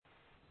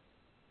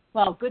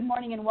Well, good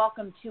morning and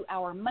welcome to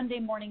our Monday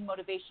morning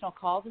motivational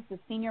call. This is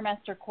Senior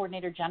Master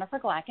Coordinator Jennifer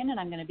Glacken, and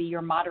I'm going to be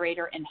your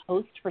moderator and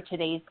host for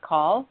today's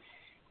call.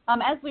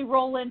 As we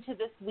roll into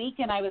this week,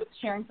 and I was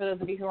sharing for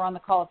those of you who were on the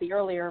call at the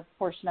earlier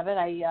portion of it,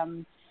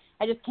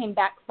 I just came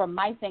back from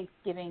my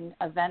Thanksgiving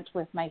event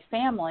with my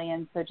family,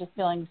 and so just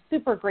feeling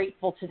super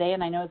grateful today.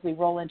 And I know as we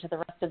roll into the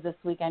rest of this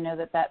week, I know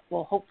that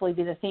will hopefully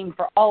be the theme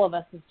for all of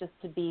us, is just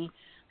to be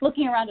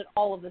looking around at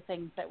all of the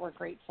things that we're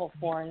grateful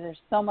for. There's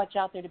so much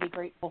out there to be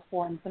grateful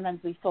for, and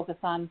sometimes we focus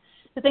on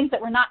the things that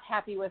we're not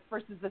happy with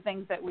versus the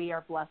things that we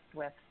are blessed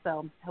with.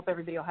 So I hope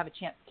everybody will have a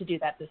chance to do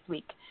that this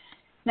week.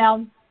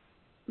 Now,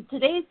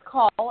 today's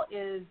call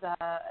is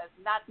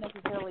not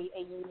necessarily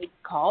a unique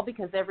call,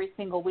 because every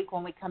single week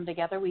when we come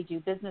together, we do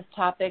business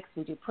topics,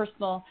 we do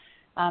personal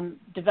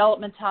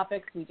development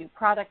topics, we do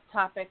product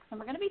topics, and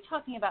we're going to be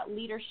talking about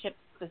leadership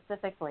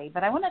specifically.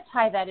 But I want to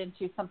tie that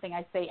into something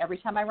I say every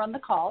time I run the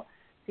call.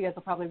 So you guys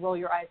will probably roll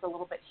your eyes a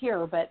little bit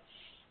here, but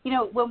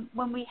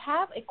when we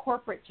have a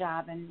corporate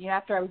job, and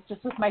after I was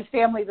just with my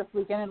family this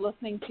weekend and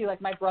listening to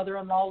like my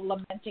brother-in-law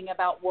lamenting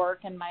about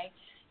work, and my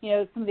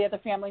some of the other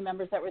family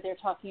members that were there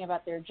talking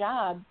about their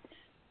jobs,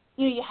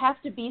 you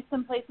have to be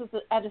some places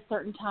at a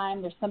certain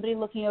time. There's somebody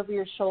looking over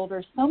your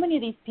shoulder. So many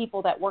of these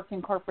people that work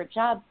in corporate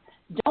jobs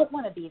don't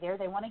want to be there.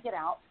 They want to get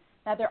out.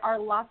 Now, there are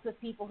lots of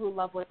people who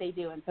love what they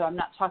do, and so I'm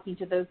not talking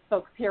to those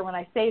folks here when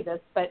I say this,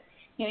 but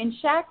in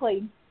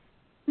Shaklee,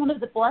 one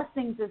of the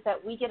blessings is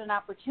that we get an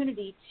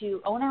opportunity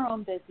to own our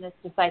own business,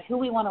 decide who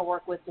we want to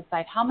work with,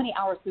 decide how many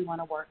hours we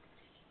want to work.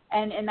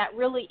 And that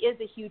really is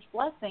a huge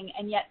blessing,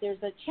 and yet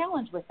there's a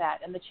challenge with that.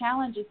 And the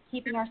challenge is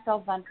keeping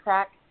ourselves on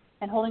track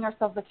and holding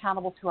ourselves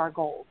accountable to our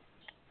goals.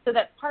 So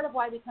that's part of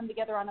why we come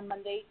together on a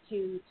Monday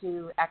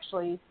to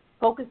actually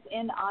focus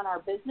in on our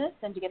business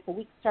and to get the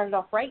week started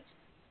off right.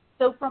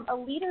 So from a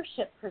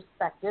leadership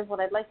perspective, what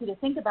I'd like you to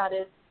think about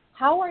is,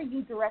 how are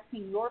you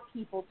directing your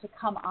people to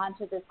come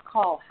onto this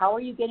call? How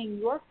are you getting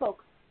your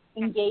folks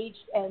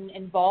engaged and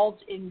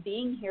involved in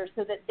being here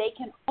so that they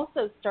can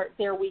also start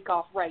their week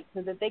off right,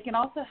 so that they can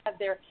also have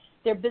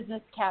their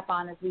business cap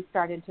on as we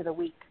start into the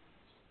week?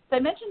 So I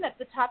mentioned that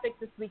the topic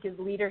this week is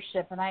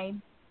leadership, and I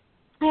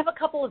have a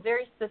couple of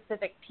very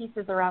specific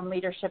pieces around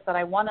leadership that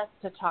I want us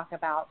to talk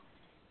about.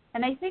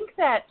 And I think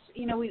that,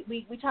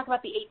 we talk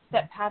about the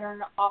 8-step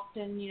pattern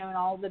often, in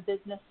all the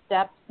business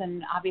steps,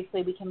 and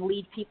obviously we can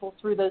lead people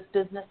through those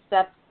business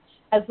steps.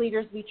 As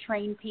leaders, we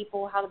train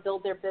people how to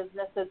build their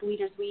business. As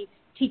leaders, we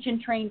teach and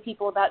train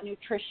people about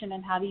nutrition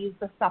and how to use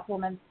the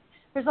supplements.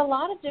 There's a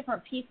lot of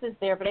different pieces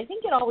there, but I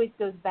think it always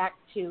goes back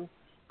to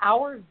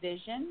our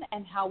vision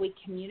and how we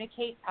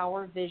communicate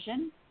our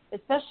vision,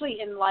 especially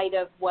in light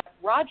of what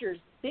Roger's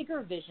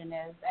bigger vision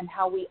is and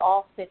how we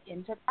all fit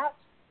into that.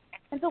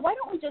 And so why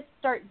don't we just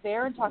start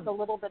there and talk a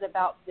little bit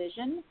about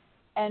vision,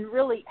 and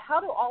really how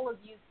do all of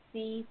you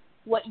see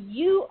what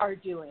you are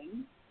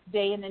doing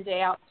day in and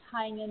day out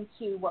tying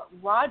into what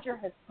Roger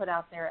has put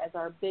out there as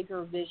our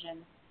bigger vision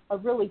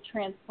of really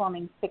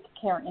transforming sick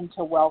care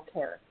into well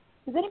care.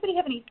 Does anybody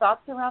have any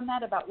thoughts around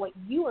that, about what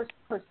you are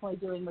personally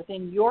doing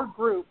within your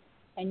group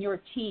and your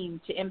team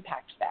to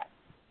impact that?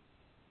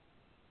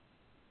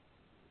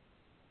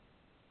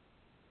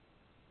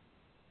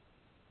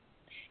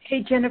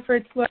 Hey, Jennifer,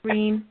 it's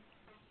Laureen.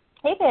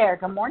 Hey there.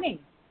 Good morning.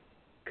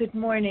 Good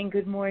morning.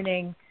 Good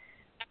morning.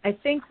 I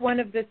think one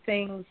of the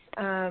things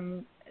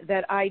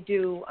that I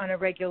do on a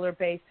regular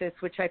basis,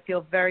 which I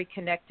feel very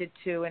connected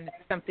to, and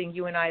it's something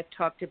you and I have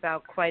talked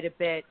about quite a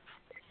bit,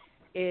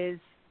 is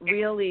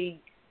really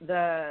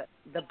the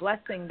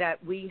blessing that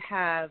we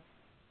have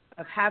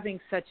of having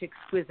such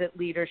exquisite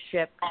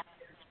leadership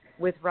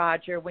with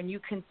Roger. When you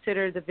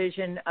consider the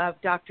vision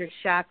of Dr.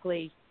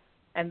 Shaklee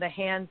and the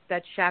hands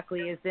that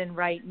Shaklee is in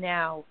right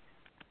now,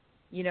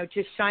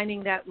 just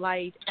shining that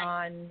light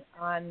on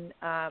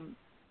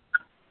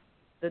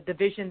the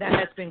vision that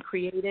has been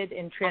created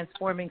in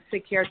transforming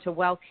sick care to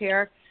well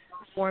care.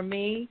 For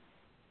me,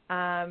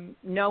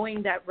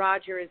 knowing that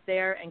Roger is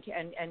there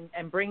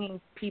and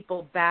bringing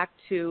people back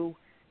to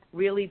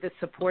really the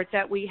support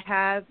that we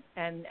have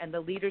and the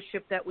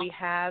leadership that we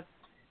have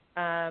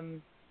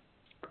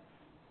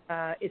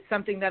is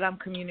something that I'm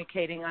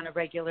communicating on a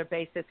regular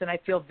basis, and I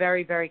feel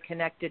very, very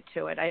connected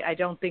to it. I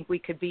don't think we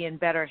could be in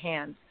better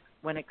hands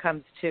when it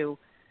comes to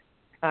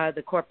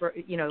the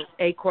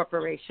a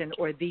corporation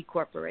or the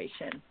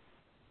corporation.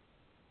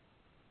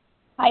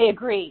 I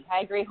agree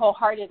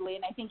wholeheartedly,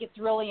 and I think it's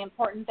really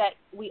important that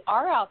we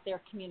are out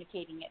there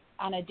communicating it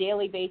on a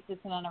daily basis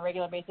and on a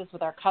regular basis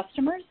with our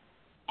customers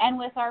and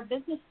with our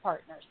business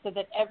partners, so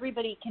that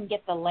everybody can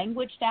get the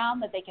language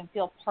down, that they can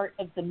feel part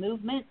of the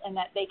movement, and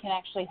that they can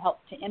actually help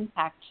to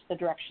impact the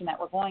direction that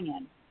we're going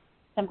in.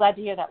 So I'm glad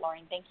to hear that,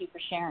 Laureen. Thank you for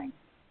sharing.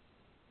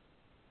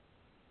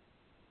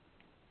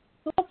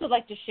 Who else would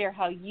like to share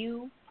how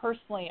you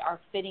personally are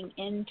fitting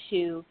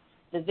into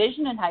the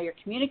vision and how you're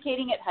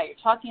communicating it, how you're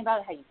talking about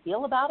it, how you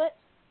feel about it?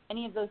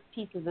 Any of those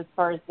pieces as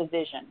far as the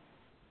vision?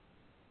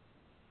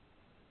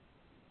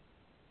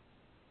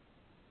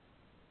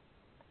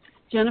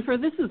 Jennifer,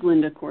 this is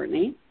Linda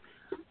Courtney.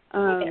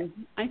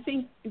 I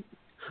think,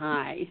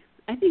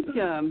 I think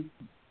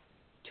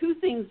two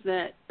things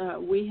that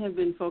we have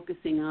been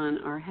focusing on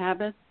are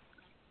habits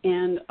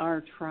and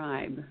our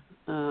tribe,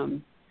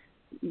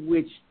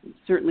 which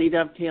certainly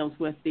dovetails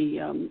with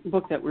the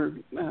book that we're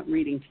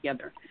reading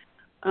together.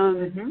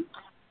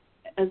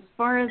 As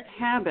far as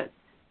habits,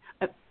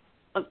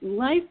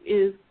 life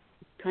is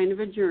kind of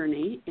a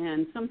journey,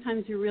 and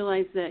sometimes you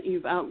realize that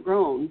you've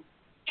outgrown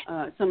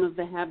some of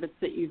the habits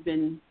that you've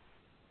been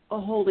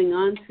holding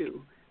on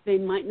to. They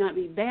might not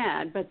be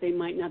bad, but they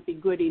might not be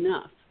good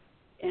enough.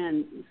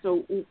 And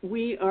so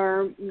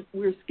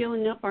we're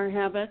skilling up our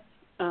habits.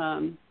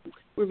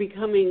 We're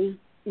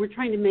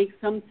trying to make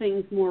some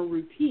things more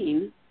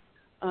routine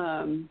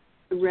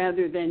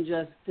rather than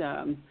just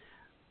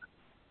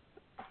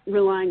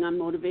relying on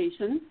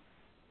motivation.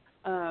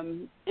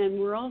 And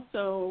we're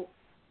also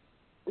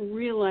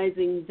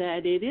realizing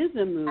that it is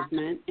a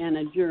movement and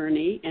a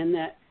journey, and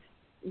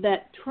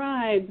that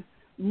tribe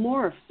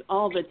morphs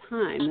all the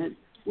time. That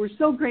we're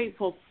so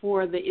grateful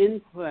for the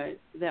input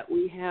that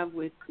we have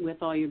with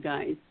all you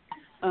guys.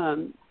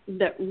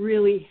 That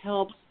really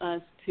helps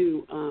us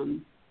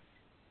to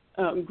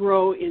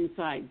grow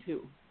inside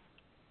too.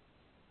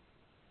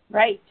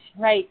 Right.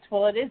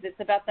 Well, it is. It's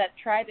about that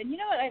tribe. And you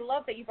know what? I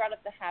love that you brought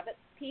up the habits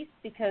piece,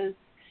 because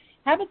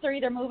habits are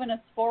either moving us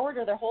forward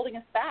or they're holding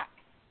us back.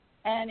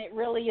 And it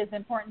really is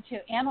important to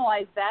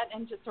analyze that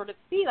and just sort of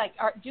see, like,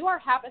 do our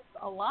habits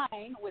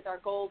align with our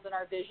goals and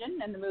our vision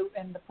and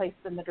the place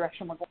and the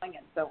direction we're going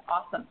in? So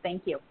awesome.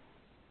 Thank you.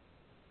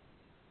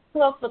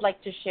 Who else would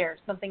like to share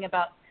something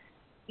about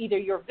either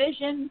your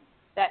vision,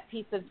 that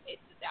piece of it?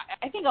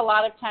 I think a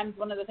lot of times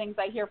one of the things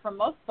I hear from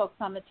most folks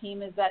on the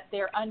team is that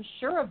they're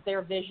unsure of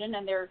their vision,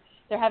 and they're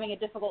having a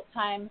difficult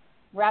time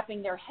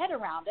wrapping their head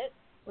around it,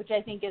 which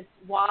I think is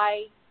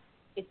why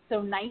it's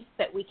so nice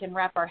that we can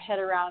wrap our head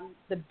around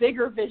the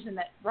bigger vision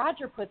that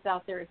Roger puts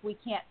out there. If we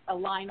can't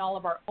align all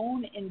of our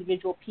own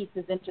individual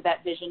pieces into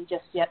that vision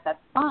just yet, that's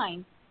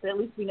fine, but at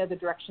least we know the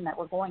direction that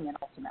we're going in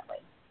ultimately.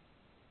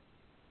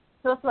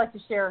 So I'd also like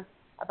to share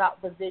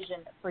about the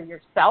vision for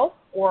yourself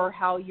or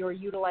how you're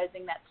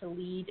utilizing that to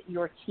lead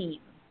your team.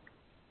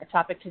 Our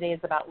topic today is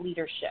about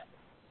leadership.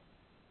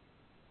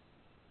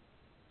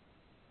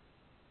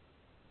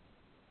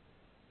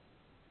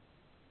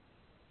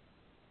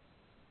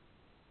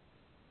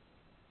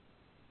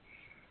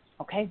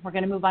 Okay, we're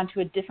going to move on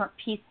to a different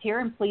piece here,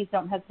 and please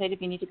don't hesitate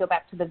if you need to go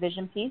back to the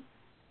vision piece.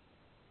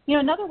 You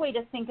know, another way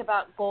to think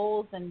about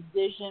goals and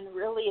vision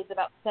really is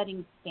about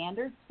setting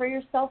standards for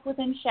yourself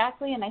within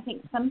Shaklee, and I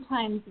think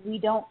sometimes we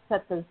don't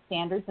set those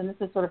standards, and this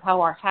is sort of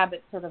how our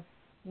habits sort of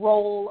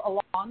roll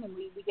along, and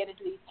we get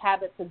into these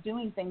habits of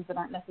doing things that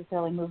aren't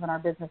necessarily moving our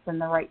business in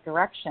the right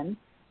direction.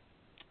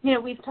 You know,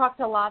 we've talked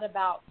a lot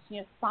about,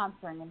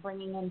 sponsoring and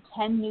bringing in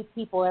 10 new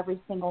people every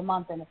single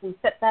month, and if we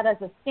set that as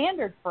a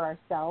standard for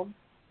ourselves,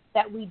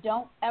 that we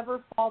don't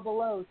ever fall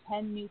below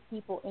 10 new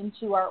people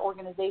into our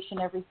organization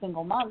every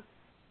single month,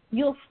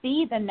 you'll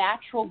see the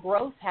natural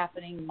growth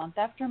happening month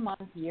after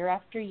month, year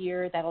after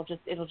year. It'll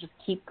just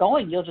keep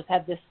going. You'll just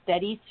have this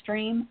steady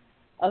stream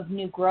of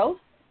new growth,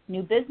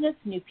 new business,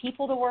 new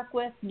people to work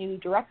with, new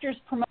directors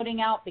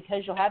promoting out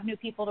because you'll have new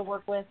people to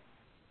work with.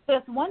 So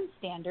that's one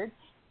standard.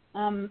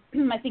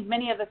 I think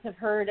many of us have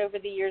heard over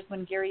the years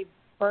when Gary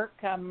Burke,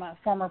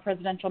 former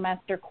presidential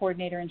master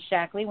coordinator in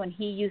Shaklee, when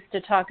he used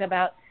to talk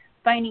about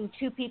finding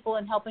 2 people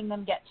and helping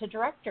them get to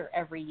director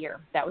every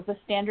year. That was a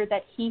standard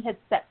that he had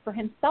set for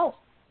himself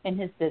in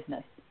his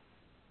business.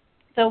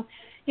 So,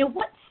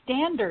 what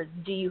standards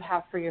do you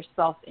have for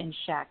yourself in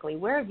Shaklee?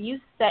 Where have you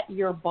set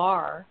your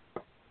bar?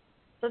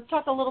 Let's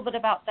talk a little bit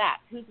about that.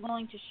 Who's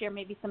willing to share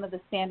maybe some of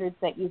the standards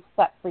that you've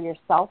set for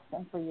yourself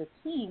and for your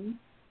team?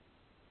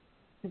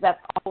 Because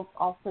that's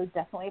also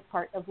definitely a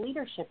part of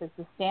leadership, is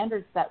the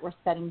standards that we're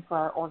setting for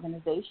our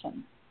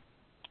organization.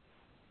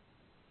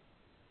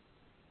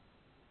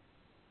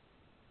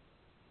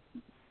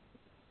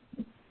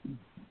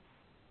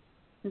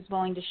 Who's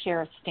willing to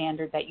share a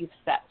standard that you've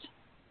set?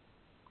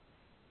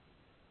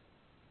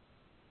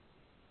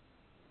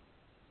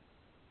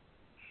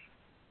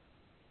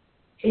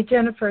 Hey,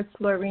 Jennifer, it's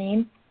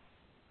Laureen.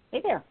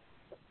 Hey there.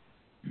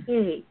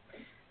 Hey,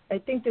 I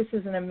think this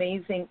is an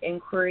amazing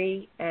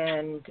inquiry,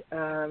 and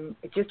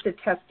just a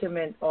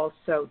testament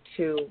also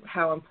to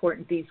how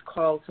important these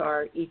calls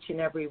are each and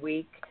every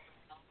week,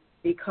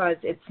 because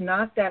it's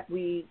not that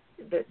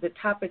the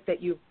topic that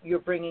you're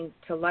bringing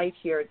to light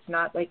here, it's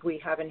not like we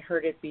haven't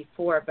heard it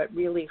before, but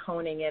really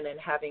honing in and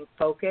having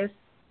focus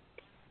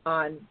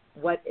on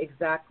what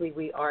exactly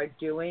we are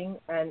doing.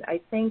 And I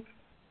think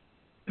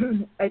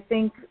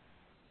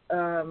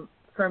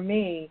for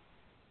me,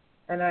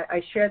 and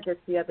I shared this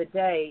the other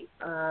day,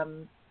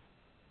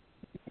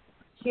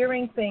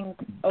 hearing things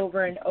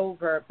over and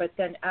over, but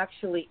then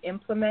actually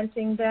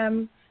implementing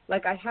them,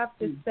 like I have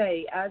to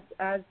say,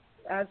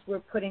 as we're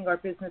putting our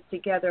business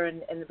together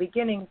in the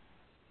beginning,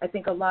 I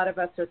think a lot of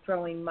us are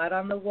throwing mud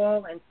on the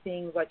wall and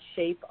seeing what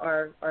shape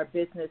our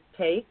business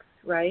takes,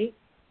 right?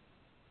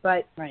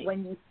 But Right.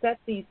 when you set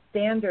these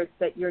standards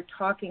that you're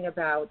talking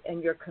about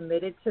and you're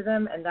committed to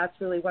them, and that's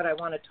really what I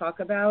want to talk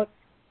about,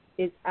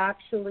 is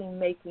actually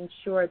making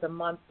sure the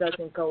month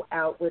doesn't go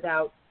out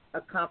without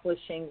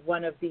accomplishing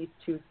one of these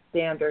two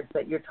standards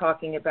that you're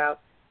talking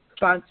about,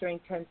 sponsoring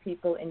 10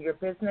 people in your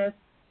business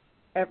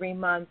every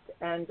month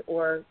and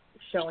or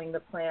showing the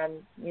plan,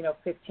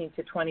 15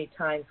 to 20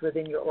 times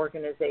within your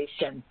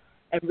organization,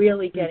 and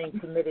really getting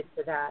committed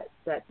to that.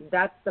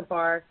 That's the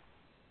bar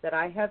that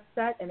I have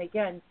set. And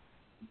again,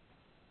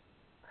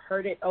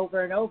 heard it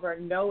over and over,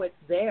 know it's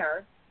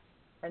there.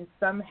 And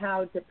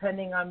somehow,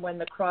 depending on when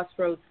the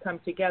crossroads come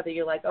together,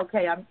 you're like,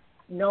 okay, I'm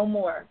no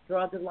more.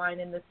 Draw the line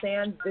in the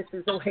sand. This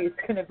is the way it's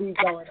going to be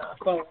going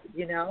forward,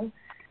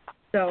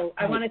 So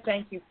I want to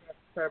thank you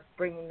for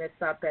bringing this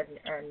up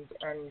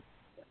and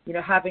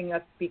having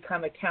us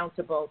become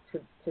accountable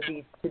to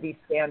these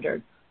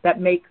standards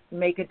that make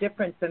a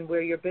difference in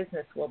where your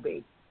business will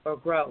be or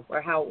grow or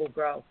how it will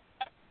grow.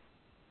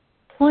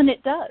 Well, and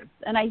it does.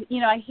 And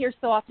I hear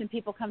so often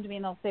people come to me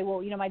and they'll say,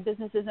 well, my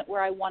business isn't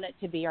where I want it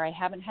to be, or I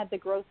haven't had the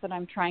growth that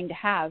I'm trying to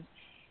have.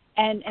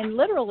 And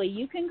literally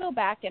you can go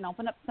back and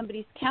open up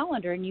somebody's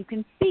calendar and you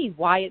can see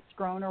why it's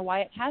grown or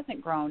why it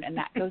hasn't grown. And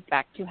that goes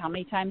back to how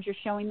many times you're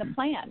showing the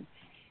plan.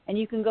 And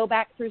you can go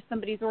back through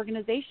somebody's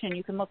organization.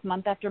 You can look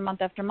month after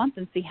month after month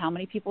and see how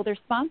many people they're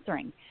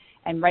sponsoring.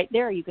 And right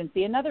there you can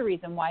see another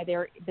reason why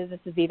their business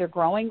is either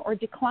growing or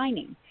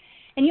declining.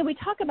 And, we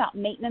talk about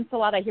maintenance a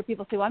lot. I hear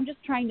people say, well, I'm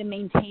just trying to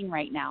maintain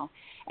right now.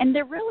 And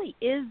there really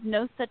is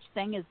no such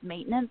thing as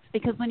maintenance,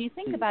 because when you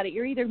think about it,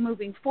 you're either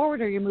moving forward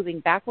or you're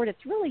moving backward.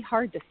 It's really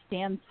hard to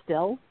stand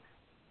still.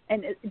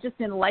 And just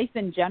in life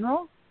in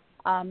general,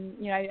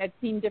 I've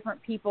seen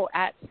different people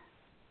at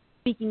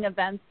speaking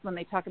events when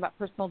they talk about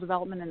personal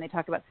development and they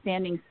talk about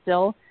standing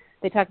still.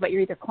 They talk about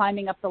you're either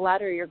climbing up the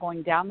ladder or you're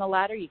going down the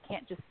ladder. You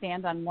can't just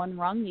stand on one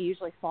rung. You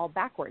usually fall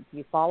backwards.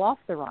 You fall off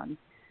the rung.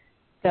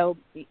 So,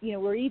 we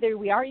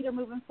are either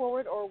moving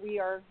forward or we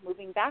are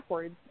moving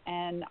backwards,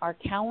 and our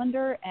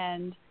calendar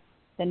and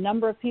the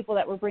number of people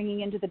that we're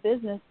bringing into the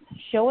business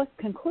show us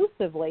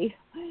conclusively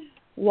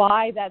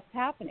why that's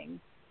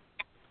happening.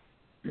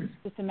 It's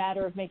just a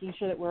matter of making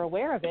sure that we're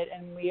aware of it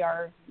and we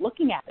are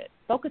looking at it,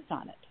 focused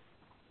on it.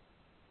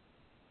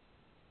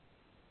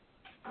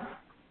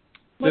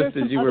 Just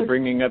as you were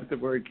bringing up the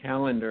word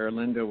calendar,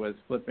 Linda was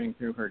flipping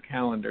through her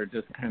calendar,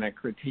 just kind of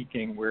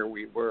critiquing where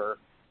we were.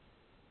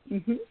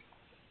 Mm-hmm.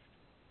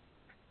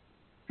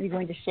 Are you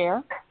going to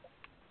share?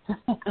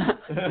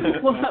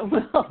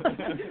 well,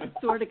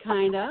 sort of,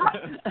 kind of.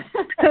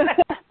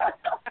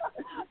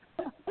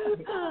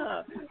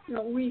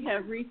 We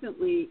have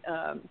recently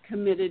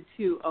committed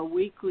to a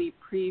weekly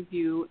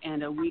preview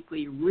and a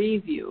weekly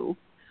review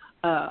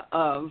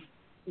of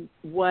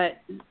what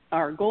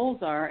our goals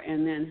are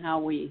and then how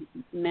we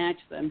match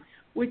them,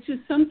 which is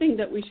something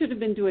that we should have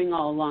been doing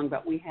all along,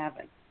 but we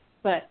haven't.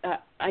 But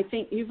I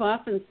think you've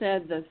often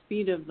said the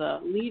speed of the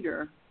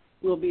leader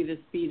will be the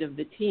speed of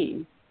the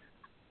team.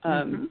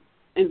 And,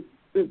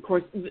 of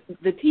course,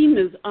 the team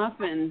is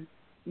often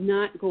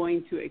not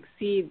going to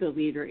exceed the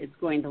leader. It's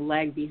going to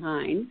lag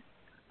behind.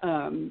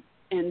 And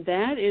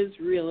that is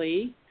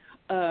really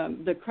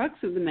the crux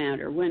of the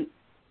matter. When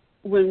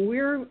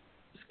we're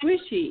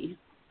squishy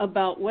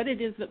about what it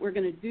is that we're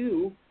going to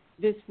do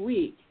this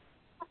week,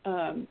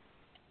 and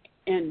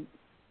then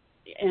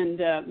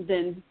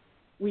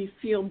we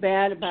feel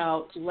bad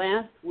about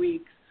last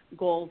week's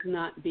goals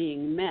not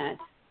being met,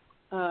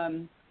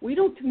 we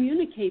don't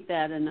communicate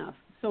that enough.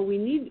 So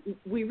we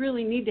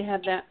really need to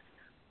have that,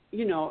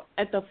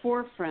 at the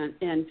forefront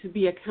and to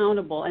be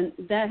accountable. And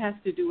that has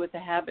to do with the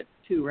habits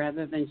too,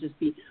 rather than just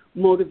be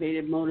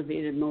motivated.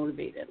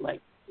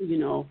 Like, I'm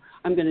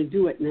going to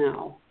do it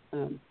now.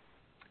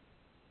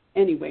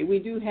 Anyway, we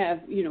do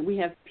have, we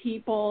have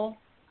people,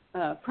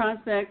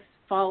 prospects,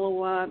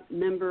 follow-up,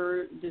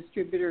 member,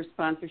 distributor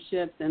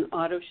sponsorships, and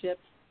auto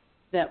ships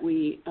that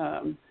we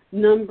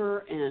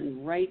number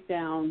and write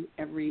down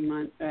every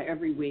month,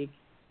 every week,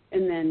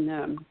 and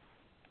then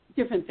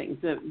different things,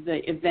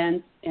 the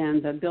events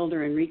and the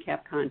builder and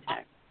recap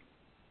contacts.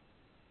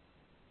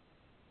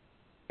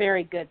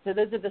 Very good. So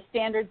those are the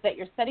standards that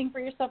you're setting for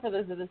yourself, or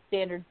those are the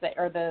standards that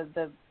are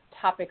the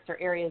topics or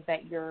areas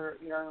that you're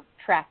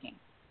tracking?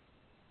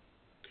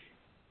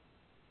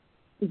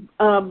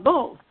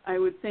 Both. I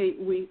would say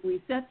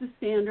we set the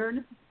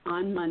standard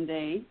on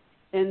Monday,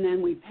 and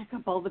then we pick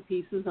up all the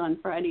pieces on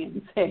Friday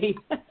and say,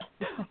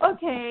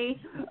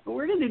 okay,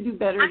 we're going to do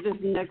better this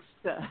next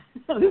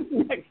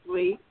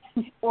week.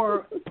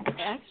 Or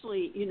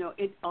actually,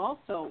 it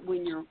also,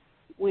 when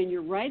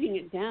you're writing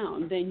it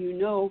down, then you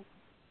know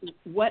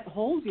what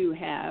holes you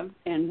have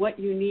and what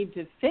you need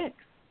to fix,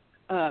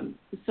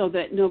 so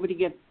that nobody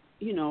gets,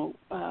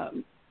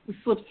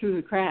 slips through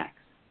the cracks.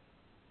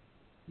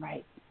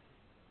 Right.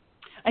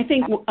 I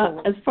think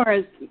as far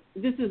as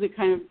this is a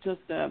kind of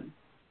just a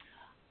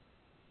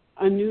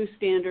new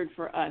standard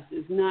for us,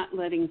 is not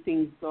letting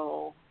things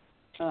go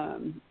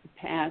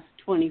past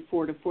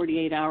 24 to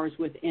 48 hours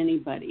with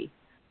anybody.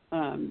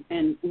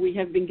 And we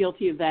have been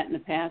guilty of that in the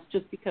past,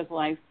 just because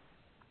life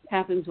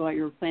happens while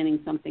you're planning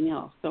something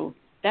else. So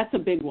that's a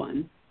big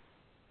one.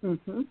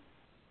 Mm-hmm.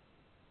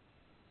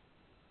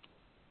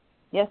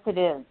 Yes, it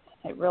is.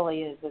 It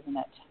really is, isn't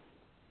it?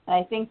 And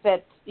I think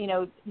that,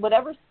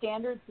 whatever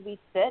standards we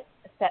set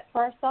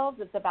for ourselves,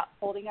 it's about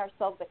holding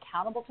ourselves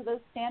accountable to those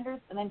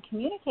standards and then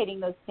communicating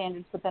those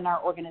standards within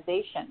our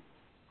organization.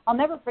 I'll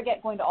never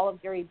forget going to all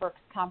of Gary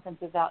Burke's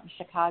conferences out in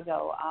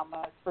Chicago when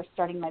I was first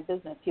starting my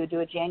business. He would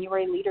do a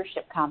January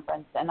leadership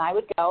conference, and I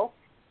would go,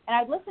 and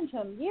I'd listen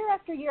to him year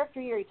after year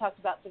after year. He talked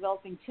about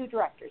developing two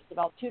directors,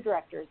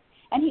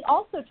 and he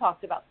also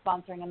talked about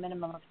sponsoring a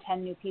minimum of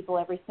 10 new people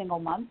every single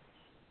month.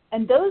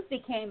 And those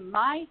became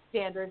my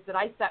standards that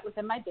I set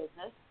within my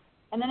business.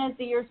 And then as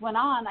the years went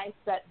on, I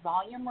set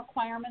volume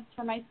requirements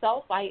for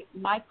myself.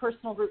 My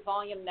personal group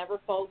volume never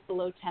falls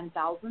below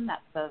 10,000.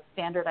 That's the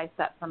standard I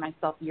set for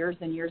myself years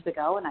and years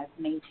ago, and I've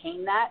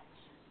maintained that.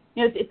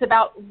 It's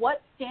about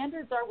what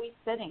standards are we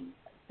setting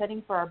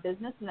for our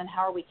business, and then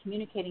how are we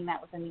communicating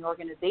that within the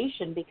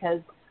organization? Because,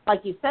 like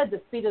you said, the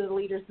speed of the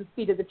leader is the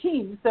speed of the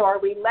team. So are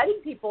we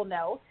letting people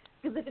know?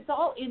 Because if it's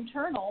all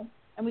internal,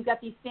 and we've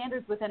got these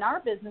standards within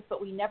our business,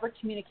 but we never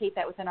communicate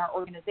that within our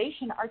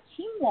organization, our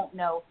team won't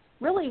know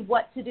really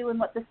what to do and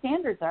what the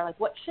standards are, like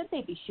what should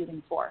they be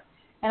shooting for.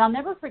 And I'll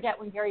never forget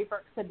when Gary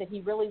Burke said that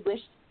he really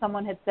wished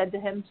someone had said to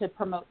him to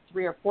promote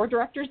 3 or 4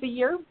 directors a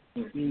year,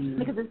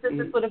 because his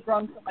business would have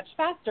grown so much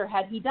faster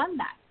had he done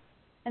that.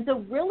 And so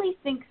really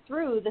think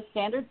through the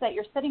standards that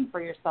you're setting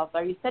for yourself.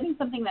 Are you setting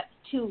something that's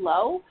too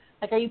low?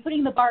 Like, are you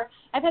putting the bar?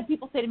 I've had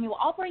people say to me, well,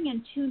 I'll bring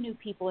in 2 new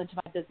people into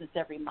my business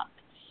every month.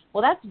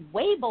 Well, that's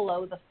way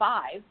below the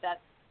 5 that's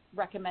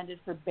recommended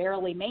for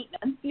barely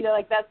maintenance.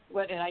 That's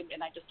what, and I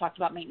just talked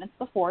about maintenance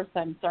before,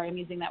 so I'm sorry I'm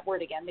using that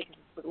word again because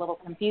it's a little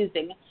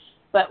confusing.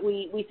 But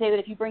we say that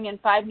if you bring in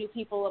 5 new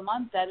people a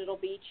month, that it'll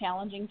be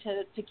challenging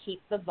to keep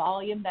the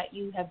volume that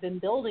you have been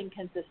building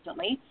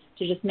consistently,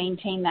 to just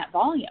maintain that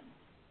volume.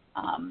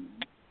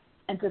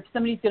 And so if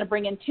somebody's going to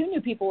bring in 2 new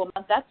people a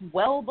month, that's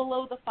well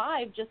below the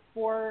 5 just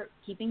for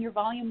keeping your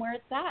volume where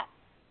it's at.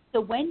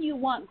 So when you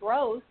want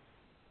growth,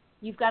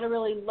 you've got to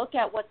really look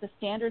at what the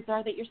standards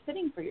are that you're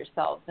setting for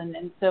yourselves.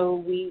 And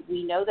so we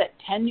know that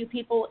 10 new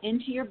people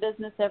into your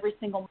business every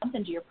single month,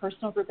 into your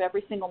personal group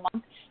every single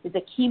month, is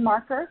a key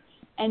marker,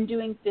 and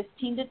doing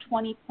 15 to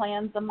 20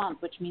 plans a month,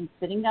 which means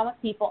sitting down with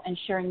people and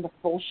sharing the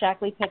full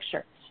Shaklee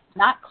picture.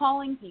 Not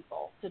calling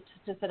people to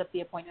set up the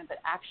appointment, but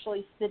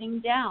actually sitting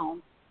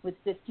down with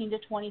 15 to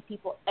 20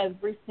 people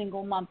every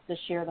single month to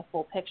share the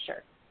full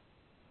picture.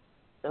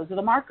 Those are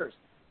the markers.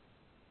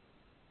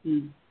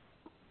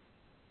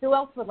 Who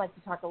else would like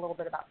to talk a little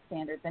bit about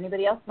standards?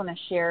 Anybody else want to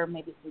share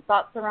maybe some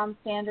thoughts around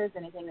standards?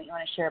 Anything that you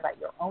want to share about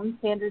your own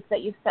standards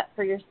that you've set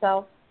for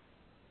yourself?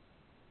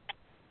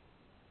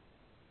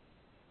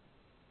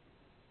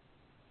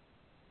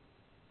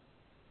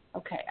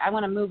 Okay, I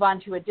want to move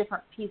on to a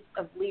different piece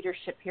of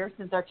leadership here.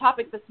 Since our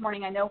topic this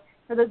morning, I know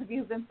for those of you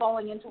who've been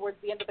following in towards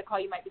the end of the call,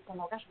 you might be saying,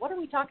 well, gosh, what are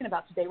we talking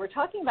about today? We're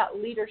talking about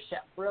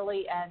leadership,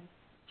 really, and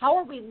how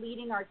are we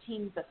leading our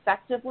teams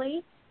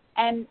effectively?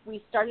 And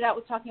we started out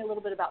with talking a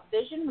little bit about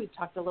vision. We've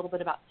talked a little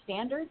bit about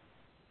standards.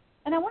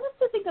 And I want us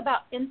to think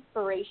about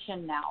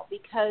inspiration now,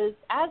 because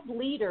as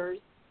leaders,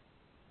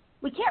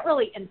 we can't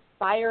really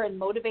inspire and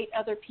motivate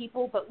other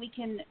people, but we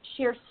can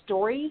share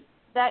stories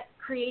that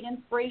create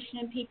inspiration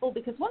in people,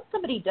 because once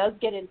somebody does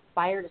get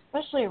inspired,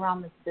 especially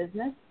around this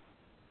business,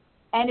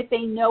 and if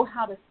they know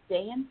how to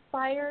stay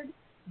inspired,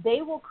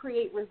 they will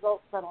create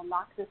results that will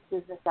knock this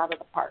business out of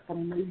the park. I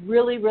mean, they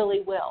really,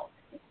 really will.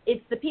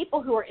 It's the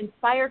people who are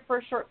inspired for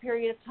a short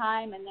period of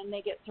time and then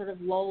they get sort of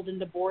lulled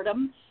into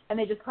boredom and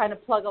they just kind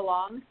of plug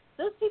along.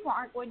 Those people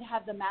aren't going to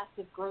have the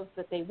massive growth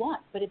that they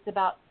want, but it's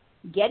about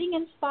getting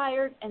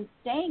inspired and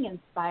staying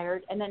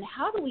inspired, and then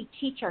how do we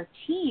teach our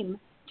team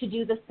to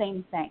do the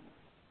same thing?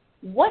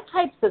 What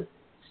types of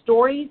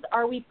stories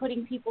are we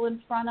putting people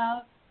in front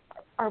of?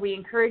 Are we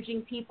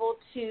encouraging people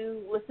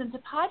to listen to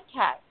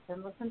podcasts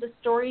and listen to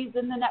stories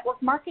in the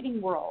network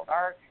marketing world?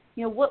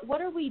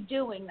 What are we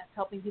doing that's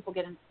helping people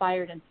get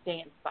inspired and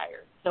stay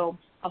inspired? So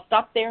I'll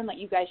stop there and let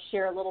you guys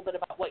share a little bit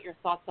about what your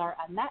thoughts are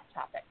on that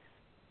topic.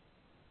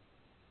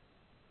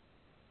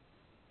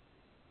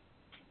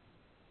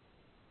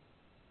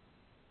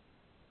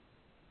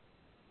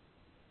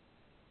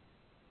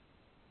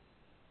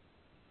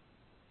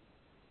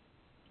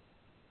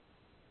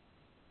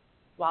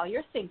 While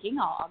you're thinking,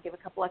 I'll give a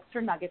couple extra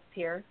nuggets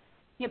here.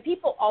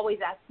 People always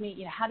ask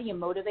me, how do you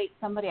motivate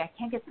somebody? I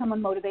can't get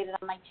someone motivated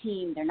on my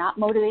team. They're not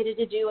motivated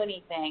to do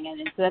anything.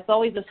 And so that's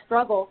always a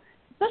struggle,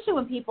 especially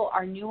when people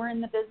are newer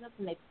in the business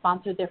and they've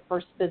sponsored their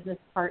first business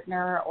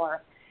partner,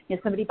 or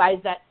somebody buys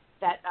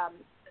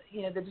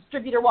the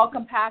distributor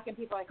welcome pack and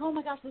people are like, oh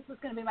my gosh, this is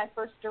going to be my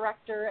first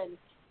director. And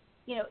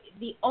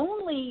the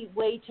only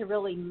way to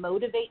really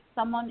motivate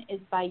someone is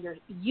by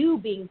you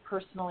being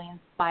personally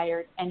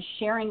inspired and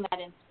sharing that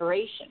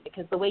inspiration,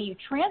 because the way you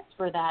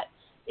transfer that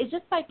is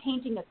just by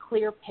painting a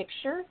clear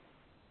picture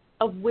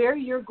of where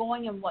you're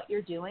going and what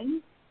you're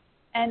doing.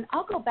 And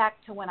I'll go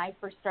back to when I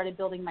first started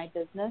building my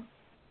business.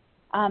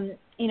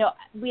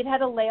 we'd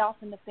had a layoff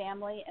in the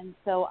family, and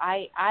so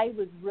I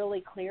was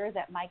really clear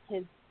that my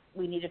kids,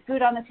 we needed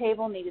food on the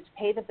table, needed to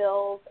pay the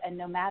bills, and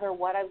no matter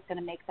what, I was going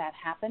to make that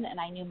happen. And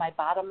I knew my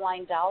bottom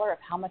line dollar of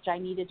how much I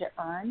needed to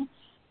earn,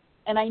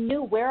 and I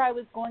knew where I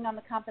was going on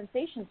the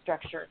compensation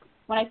structure.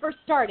 When I first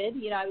started,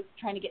 I was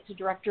trying to get to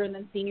director and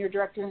then senior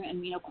director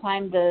and,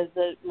 climb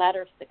the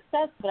ladder of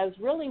success, but I was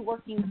really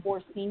working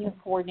for senior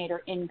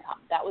coordinator income.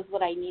 That was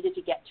what I needed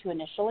to get to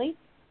initially.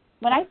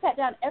 When I sat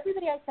down,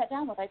 everybody I sat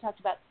down with, I talked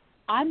about,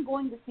 I'm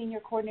going to senior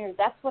coordinator.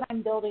 That's what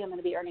I'm building. I'm going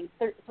to be earning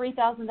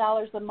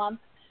 $3,000 a month.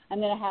 I'm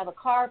going to have a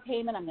car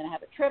payment. I'm going to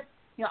have a trip.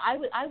 I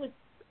was,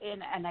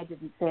 and I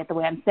didn't say it the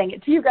way I'm saying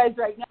it to you guys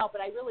right now,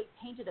 but I really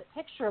painted a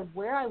picture of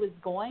where I was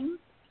going,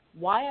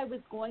 why I was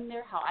going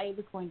there, how I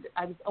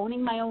was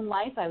owning my own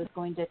life. I was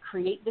going to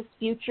create this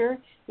future.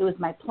 It was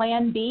my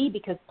plan B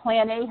because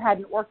plan A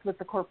hadn't worked with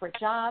the corporate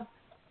job.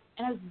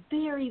 And I was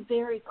very,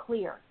 very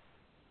clear.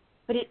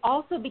 But it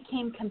also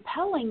became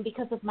compelling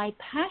because of my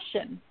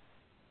passion.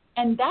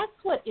 And that's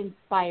what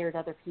inspired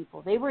other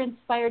people. They were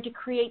inspired to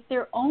create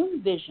their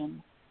own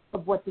vision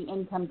of what the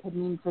income could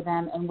mean for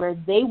them and where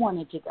they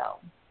wanted to go.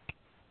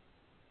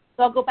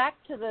 So I'll go back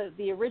to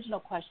the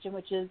original question,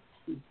 which is,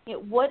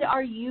 what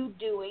are you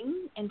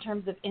doing in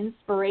terms of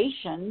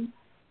inspiration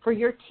for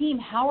your team?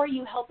 How are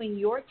you helping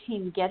your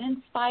team get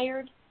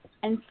inspired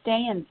and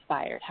stay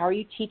inspired? How are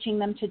you teaching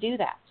them to do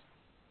that?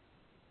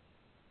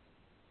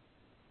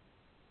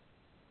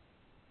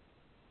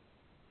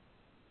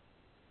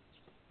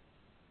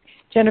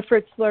 Jennifer,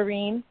 it's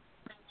Laureen.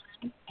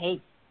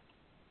 Hey.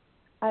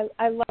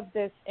 I love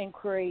this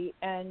inquiry,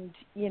 and,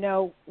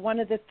 one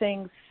of the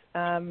things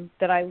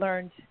that I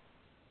learned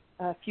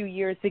a few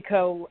years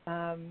ago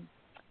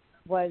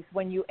was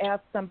when you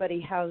ask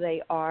somebody how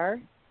they are,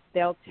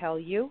 they'll tell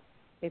you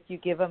if you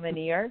give them an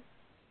ear.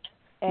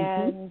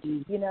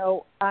 And,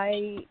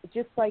 I,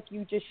 just like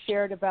you just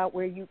shared about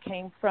where you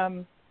came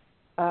from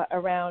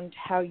around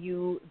how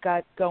you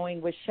got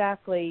going with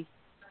Shaklee,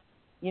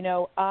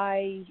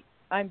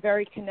 I'm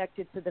very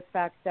connected to the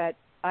fact that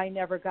I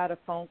never got a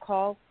phone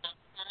call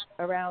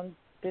around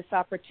this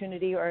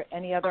opportunity or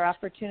any other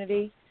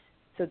opportunity.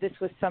 So this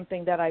was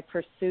something that I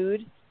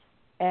pursued.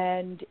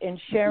 And in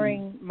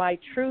sharing my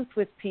truth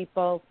with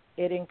people,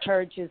 it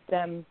encourages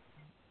them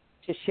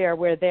to share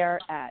where they're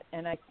at.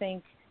 And I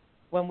think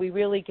when we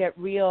really get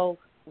real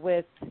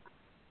with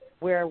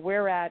where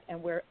we're at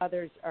and where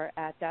others are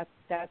at,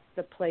 that's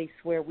the place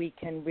where we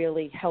can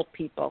really help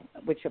people,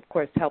 which of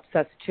course helps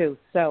us too.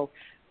 So,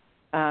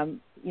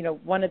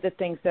 one of the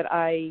things that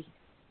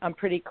I'm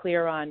pretty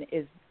clear on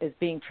is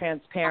being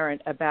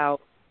transparent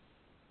about,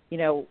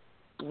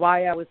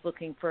 why I was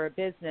looking for a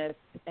business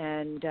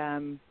and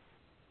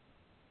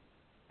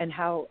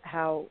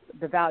how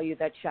the value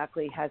that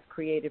Shaklee has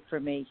created for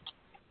me,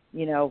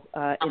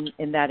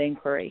 in that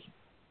inquiry.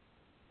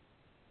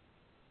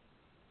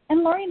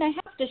 And Laureen, I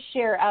have to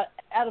share,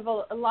 out of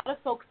a lot of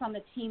folks on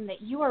the team,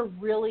 that you are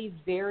really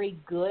very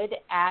good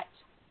at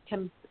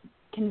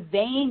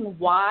conveying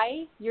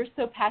why you're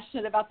so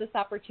passionate about this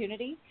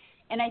opportunity.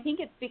 And I think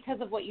it's because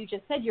of what you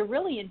just said. You're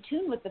really in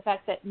tune with the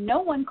fact that no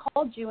one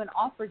called you and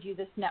offered you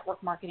this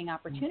network marketing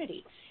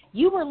opportunity.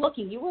 You were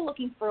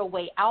looking for a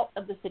way out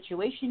of the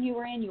situation you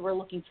were in. You were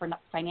looking for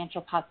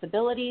financial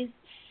possibilities.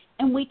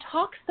 And we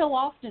talk so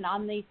often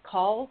on these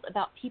calls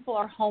about people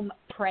are home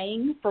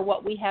praying for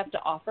what we have to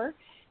offer,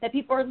 that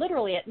people are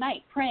literally at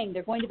night praying.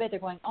 They're going to bed. They're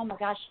going, oh, my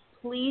gosh,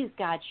 please,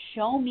 God,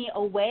 show me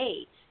a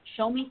way.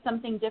 Show me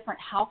something different.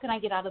 How can I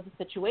get out of the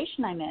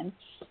situation I'm in?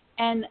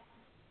 And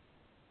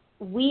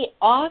we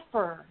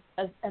offer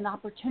an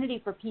opportunity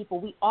for people.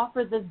 We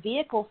offer the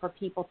vehicle for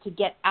people to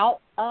get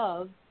out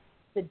of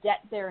the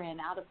debt they're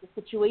in, out of the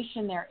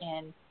situation they're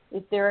in,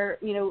 if they're,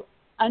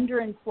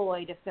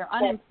 underemployed, if they're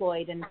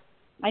unemployed. And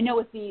I know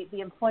with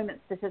the employment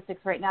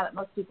statistics right now that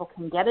most people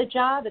can get a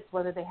job. It's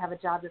whether they have a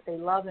job that they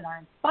love and are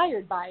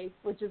inspired by,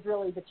 which is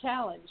really the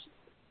challenge.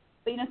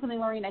 But something,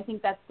 Laureen, I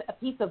think that's a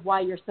piece of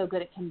why you're so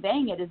good at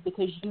conveying it is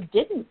because you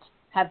didn't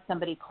have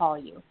somebody call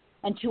you.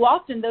 And too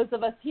often, those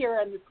of us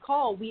here on this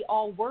call, we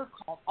all were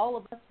called. All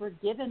of us were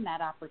given that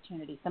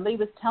opportunity. Somebody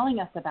was telling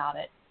us about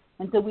it.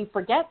 And so we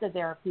forget that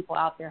there are people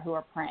out there who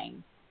are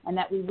praying and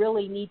that we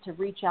really need to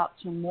reach out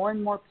to more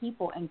and more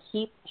people and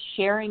keep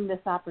sharing this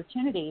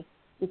opportunity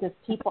because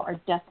people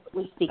are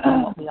desperately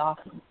seeking what we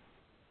offer.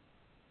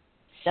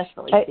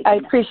 Desperately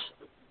seeking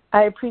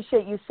I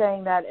appreciate you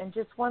saying that. And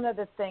just one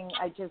other thing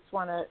I just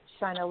want to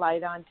shine a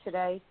light on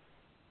today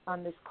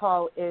on this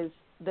call is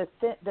the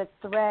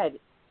thread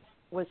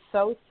was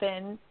so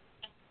thin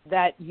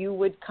that you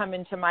would come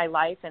into my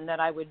life and that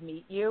I would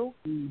meet you.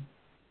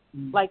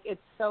 Mm-hmm. Like it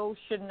so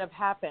shouldn't have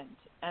happened.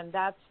 And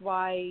that's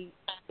why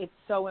it's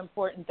so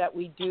important that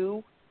we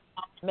do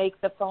make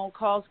the phone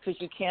calls because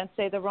you can't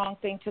say the wrong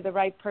thing to the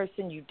right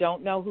person. You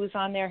don't know who's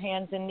on their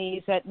hands and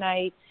knees at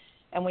night.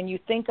 And when you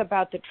think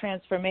about the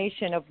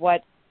transformation of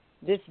what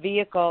this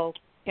vehicle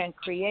can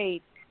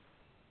create,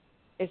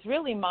 it's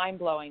really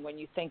mind-blowing when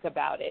you think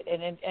about it.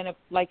 And if,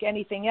 like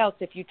anything else,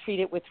 if you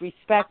treat it with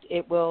respect,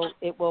 it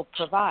will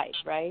provide,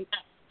 right?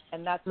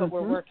 And that's what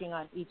we're working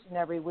on each and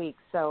every week.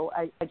 So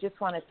I just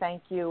want to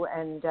thank you,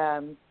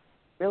 and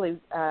really,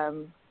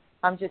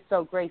 I'm just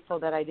so grateful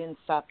that I didn't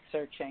stop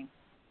searching.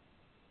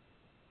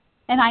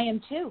 And I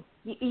am too.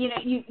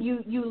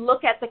 You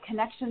look at the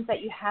connections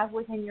that you have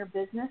within your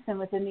business and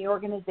within the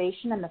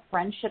organization and the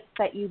friendships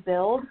that you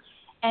build.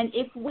 And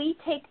if we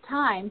take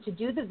time to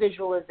do the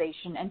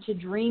visualization and to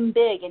dream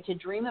big and to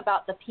dream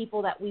about the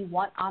people that we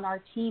want on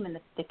our team and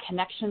the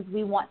connections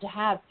we want to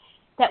have,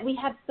 that we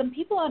have some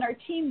people on our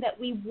team that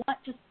we want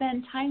to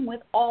spend time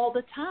with all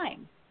the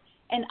time.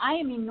 And I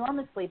am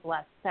enormously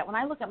blessed that when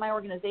I look at my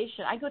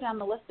organization, I go down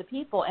the list of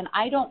people and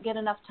I don't get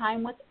enough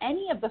time with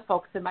any of the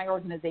folks in my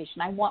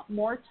organization. I want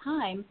more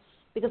time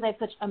because I have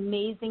such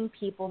amazing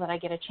people that I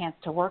get a chance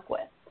to work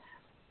with.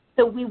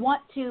 So we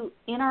want to,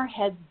 in our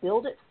heads,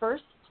 build it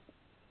first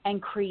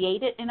and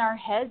create it in our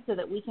heads so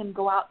that we can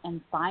go out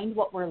and find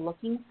what we're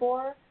looking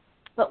for.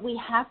 But we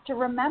have to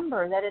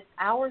remember that it's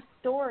our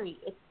story.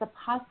 It's the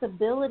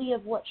possibility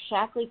of what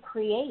Shaklee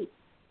creates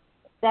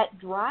that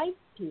drives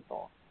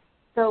people.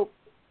 So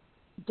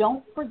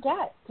don't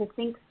forget to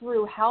think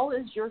through, how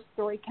is your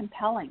story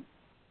compelling?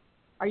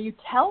 Are you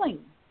telling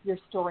your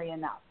story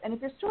enough? And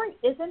if your story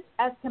isn't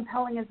as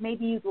compelling as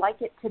maybe you'd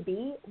like it to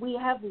be, we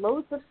have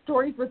loads of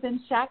stories within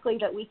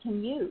Shaklee that we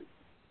can use.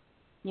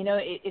 You know,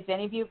 if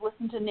any of you have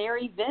listened to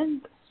Neri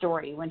Vin's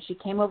story when she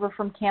came over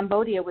from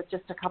Cambodia with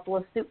just a couple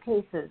of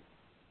suitcases,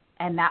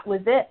 and that was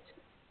it.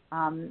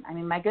 I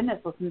mean, my goodness,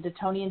 listen to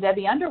Tony and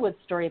Debbie Underwood's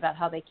story about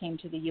how they came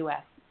to the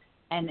U.S.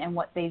 and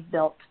what they've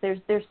built.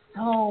 There's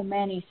so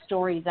many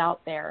stories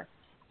out there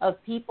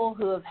of people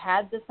who have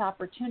had this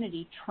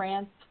opportunity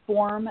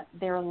transform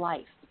their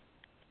life.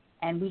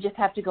 And we just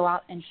have to go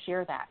out and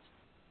share that.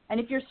 And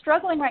if you're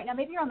struggling right now,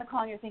 maybe you're on the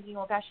call and you're thinking,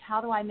 well, gosh, how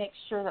do I make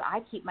sure that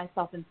I keep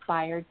myself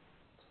inspired?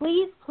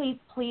 Please, please,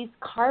 please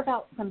carve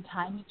out some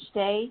time each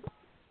day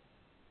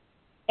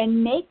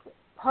and make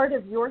part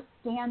of your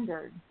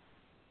standard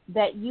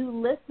that you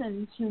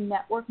listen to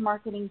network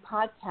marketing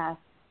podcasts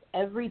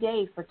every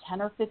day for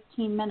 10 or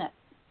 15 minutes.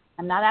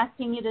 I'm not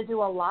asking you to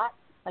do a lot,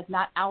 like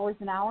not hours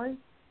and hours,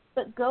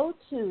 but go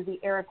to the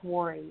Eric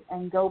Worre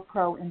and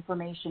GoPro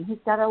information. He's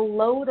got a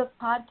load of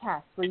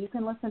podcasts where you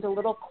can listen to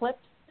little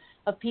clips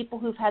of people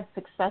who've had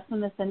success in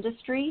this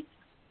industry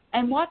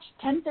and watch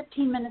 10,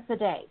 15 minutes a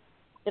day.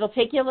 It'll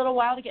take you a little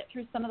while to get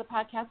through some of the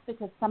podcasts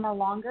because some are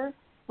longer,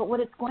 but what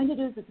it's going to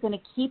do is it's going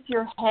to keep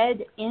your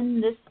head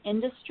in this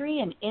industry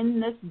and in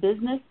this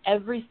business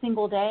every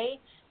single day,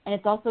 and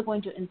it's also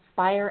going to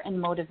inspire and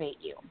motivate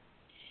you.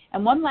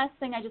 And one last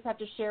thing I just have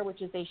to share,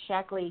 which is a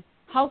Shaklee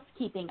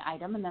housekeeping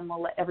item, and then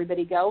we'll let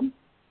everybody go,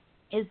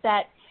 is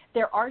that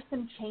there are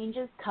some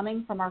changes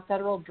coming from our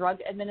Federal Drug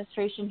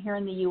Administration here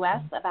in the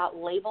U.S. about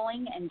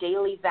labeling and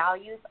daily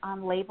values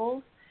on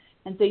labels.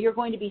 And so you're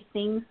going to be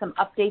seeing some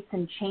updates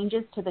and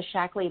changes to the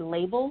Shaklee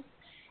labels,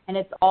 and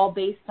it's all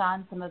based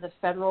on some of the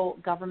federal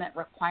government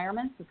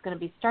requirements. It's going to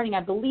be starting, I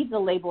believe the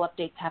label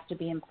updates have to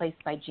be in place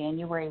by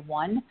January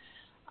 1.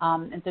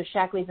 And so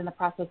Shaklee's in the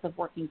process of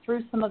working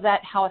through some of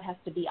that, how it has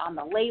to be on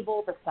the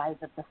label, the size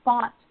of the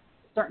font,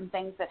 certain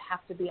things that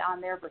have to be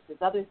on there versus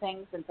other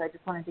things. And so I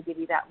just wanted to give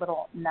you that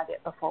little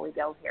nugget before we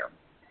go here.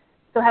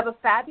 So have a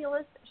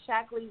fabulous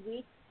Shaklee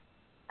week.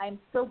 I'm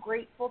so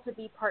grateful to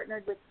be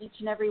partnered with each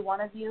and every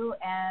one of you,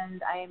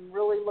 and I'm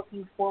really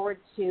looking forward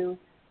to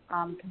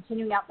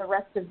continuing out the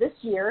rest of this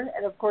year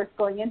and, of course,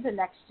 going into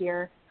next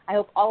year. I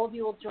hope all of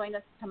you will join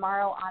us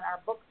tomorrow on our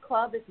book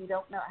club. If you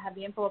don't have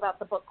the info about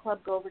the book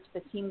club, go over to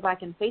the Team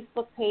Glacken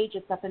Facebook page.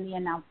 It's up in the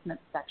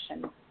announcements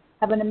section.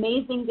 Have an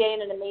amazing day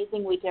and an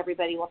amazing week,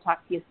 everybody. We'll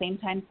talk to you same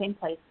time, same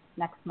place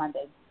next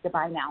Monday.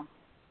 Goodbye now.